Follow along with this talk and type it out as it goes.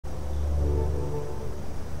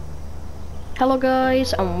Hello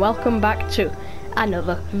guys, and welcome back to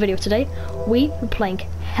another video. Today we are playing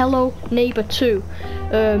Hello Neighbour 2.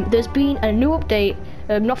 There's been a new update,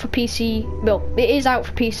 not for PC. Well, it is out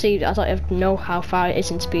for PC. I don't know how far it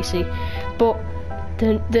is into PC, but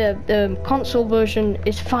the console version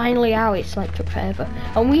is finally out. It's like took forever,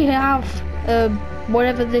 and we have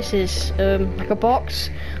whatever this is, like a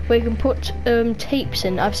box where you can put tapes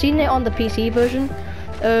in. I've seen it on the PC version.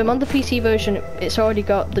 On the PC version, it's already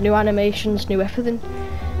got the new animations, new everything.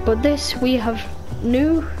 But this, we have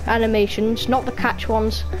new animations, not the catch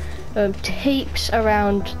ones, tapes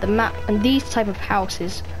around the map and these type of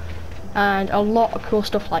houses, and a lot of cool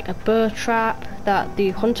stuff like a bird trap that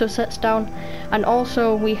the hunter sets down, and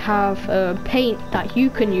also we have paint that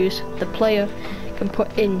you can use. The player can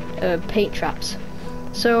put in paint traps.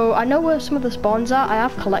 So I know where some of the spawns are. I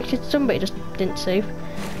have collected some, but it just didn't save.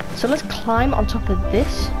 So let's climb on top of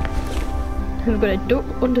this. We're going to duck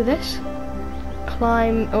under this,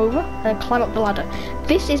 climb over, and climb up the ladder.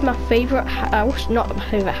 This is my favourite house, not my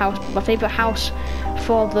favourite house, but my favourite house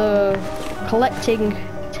for the collecting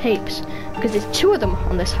tapes, because there's two of them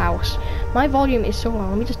on this house. My volume is so low.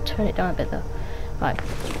 Let me just turn it down a bit there. Right.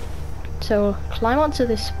 So climb onto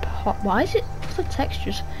this pot. Why is it? What's the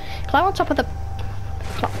textures? Climb on top of the.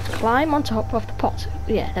 Climb on top of the pot.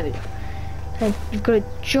 Yeah, there we go. And you've got to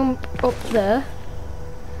jump up there.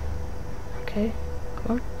 Okay,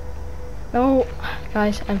 come on. Oh,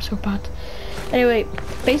 guys, I'm so bad. Anyway,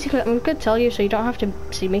 basically, I'm going to tell you so you don't have to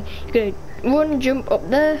see me. You're going to run, jump up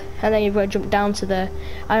there, and then you've got to jump down to there.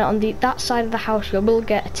 And on that side of the house, you will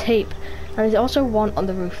get a tape. And there's also one on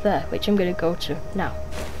the roof there, which I'm going to go to now.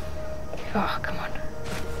 Oh, come on.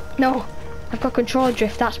 No, I've got controller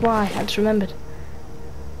drift, that's why. I just remembered.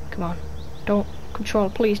 Come on. Don't, controller,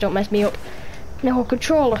 please don't mess me up. No,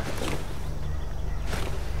 controller.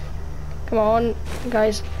 Come on,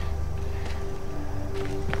 guys.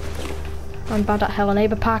 I'm bad at Hello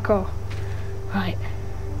Neighbour parkour. Right.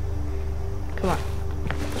 Come on.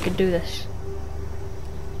 We can do this.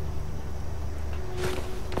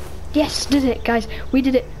 Yes, did it, guys. We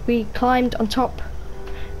did it. We climbed on top.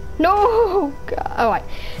 No! Alright.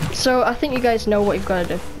 So, I think you guys know what you've got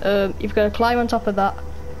to do. You've got to climb on top of that.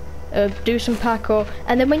 Do some parkour,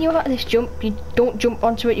 and then when you're at this jump, you don't jump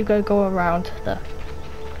onto it, you gotta go around there.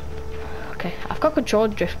 Okay, I've got control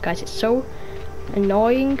drift, guys. It's so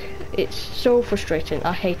annoying, it's so frustrating,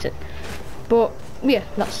 I hate it. But yeah,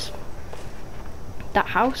 that's that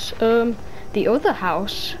house. The other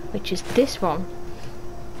house, which is this one,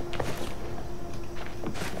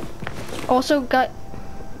 also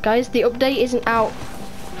guys, the update isn't out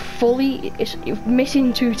fully. It's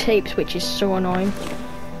missing 2 tapes, which is so annoying.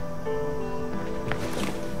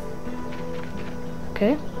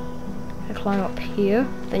 Okay, I climb up here,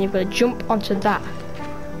 then you've got to jump onto that.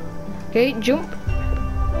 Okay, jump.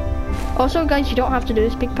 Also, guys, you don't have to do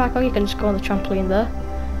this big parkour, you can just go on the trampoline there.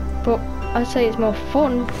 But I'd say it's more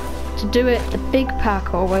fun to do it the big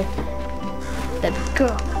parkour way. There we go.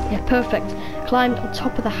 Yeah, perfect. Climbed on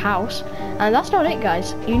top of the house, and that's not it,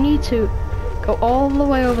 guys. You need to go all the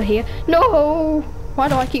way over here. No! Why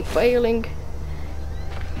do I keep failing?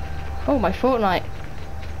 Oh, my Fortnite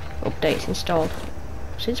update's installed.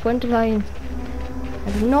 Since when did I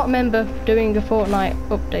do not remember doing a Fortnite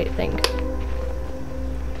update thing.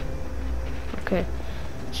 Okay,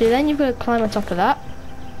 so then you've got to climb on top of that,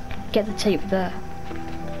 get the tape there.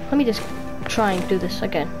 Let me just try and do this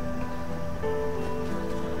again.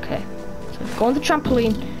 Okay, so go on the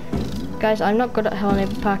trampoline. Guys, I'm not good at Hello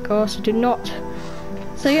Neighbour parkour, so do not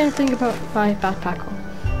say anything about my bad parkour.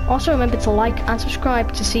 Also remember to like and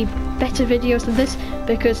subscribe to see better videos than this,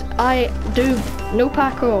 because I do no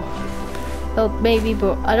parkour. Well, maybe,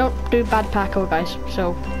 but I don't do bad parkour, guys,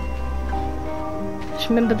 so just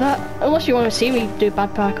remember that. Unless you want to see me do bad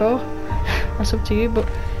parkour, that's up to you, but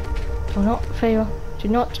do not fail. Do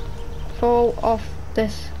not fall off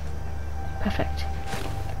this. Perfect.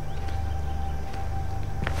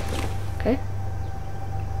 Okay.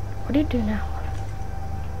 What do you do now?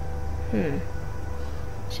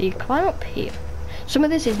 So you climb up here. Some of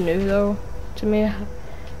this is new though to me.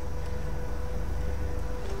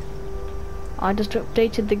 I just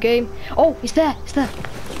updated the game. Oh, it's there, it's there.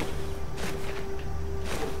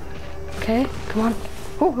 Okay, come on.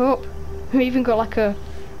 Oh, we even got like a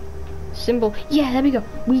symbol. Yeah, there we go.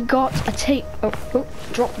 We got a tape. Oh,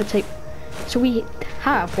 drop the tape. So we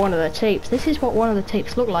have one of the tapes. This is what one of the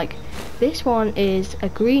tapes look like. This one is a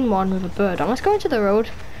green one with a bird on. Let's go into the road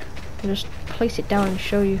and just place it down and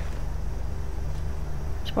show you.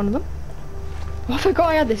 It's one of them. Oh, I forgot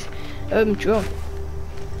I had this drone.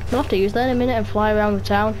 I'll have to use that in a minute and fly around the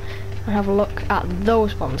town and have a look at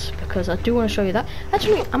those ones, because I do want to show you that.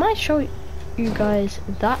 Actually, I might show you guys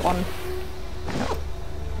that one.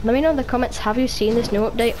 Let me know in the comments, have you seen this new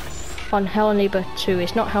update on Hello Neighbour 2?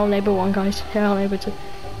 It's not Hello Neighbour 1, guys. Hello Neighbour 2.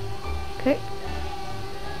 Okay.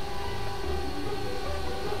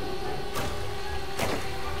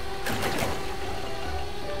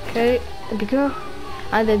 Okay, there we go.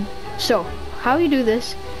 And then, so, how you do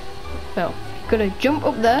this, well, you're gonna jump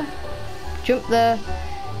up there, jump there,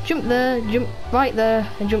 jump there, jump right there,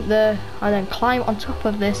 and jump there, and then climb on top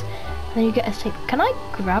of this, and then you get a tape. Can I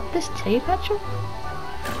grab this tape, actually?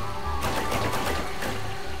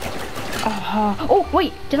 Oh,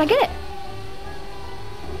 wait, did I get it?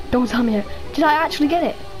 Don't tell me it. Did I actually get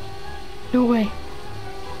it? No way.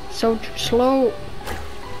 So slow.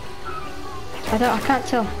 I can't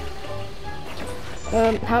tell.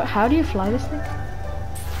 How do you fly this thing?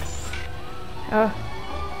 I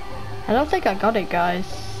don't think I got it, guys.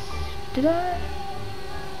 Did I?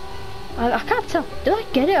 I can't tell. Did I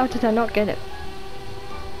get it or did I not get it?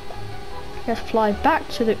 Let's fly back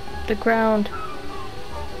to the ground.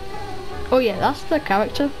 Oh yeah, that's the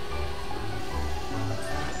character.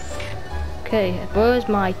 Okay, where's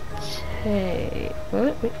my tape?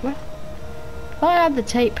 Where? Oh, I have the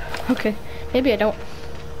tape. Okay, maybe I don't.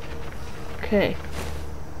 Okay.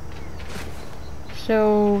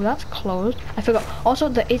 So that's closed. I forgot. Also,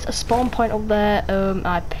 there is a spawn point up there.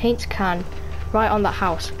 A paint can right on that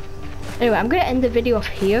house. Anyway, I'm gonna end the video off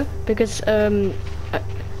here because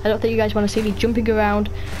I don't think you guys want to see me jumping around,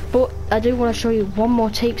 but I do want to show you one more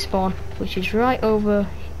tape spawn, which is right over.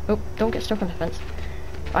 Oh, don't get stuck on the fence.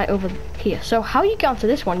 Right over here. So how you get onto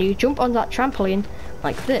this one? You jump on that trampoline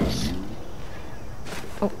like this.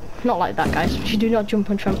 Oh, not like that, guys. You do not jump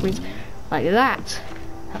on trampolines like that.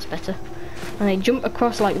 That's better. And then jump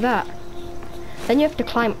across like that. Then you have to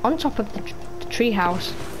climb on top of the tree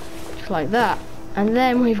house, just like that. And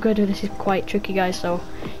then what you've got to do, this is quite tricky, guys, so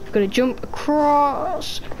you've got to jump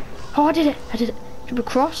across. Oh, I did it. Jump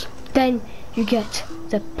across, then you get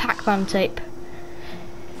the Pac-Man tape.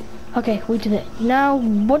 Okay, we did it. Now,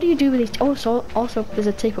 what do you do with these? Also, there's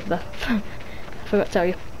a tape up there. I forgot to tell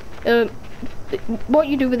you. What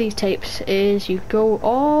you do with these tapes is you go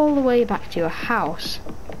all the way back to your house.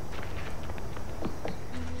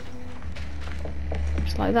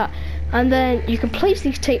 Just like that. And then you can place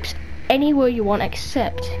these tapes anywhere you want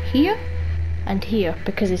except here and here,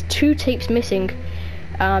 because there's two tapes missing.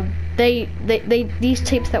 These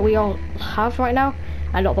tapes that we all have right now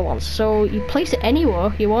are not the ones. So you place it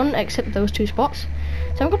anywhere you want except those two spots.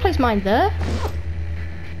 So I'm gonna place mine there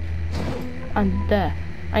and there.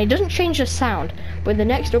 And it doesn't change the sound, but in the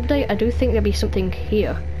next update I do think there'll be something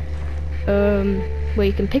here where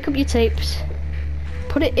you can pick up your tapes,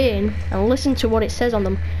 put it in and listen to what it says on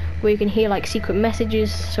them, where you can hear like secret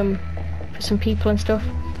messages for some people and stuff.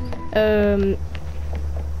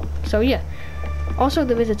 So yeah, also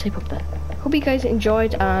there is a tape up there. Hope you guys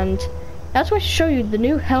enjoyed, and I just wanted to show you the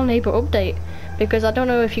new Hello Neighbour update, because I don't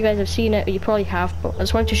know if you guys have seen it, or you probably have, but I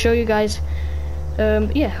just wanted to show you guys.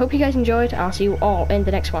 Yeah, hope you guys enjoyed, and I'll see you all in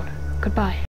the next one. Goodbye.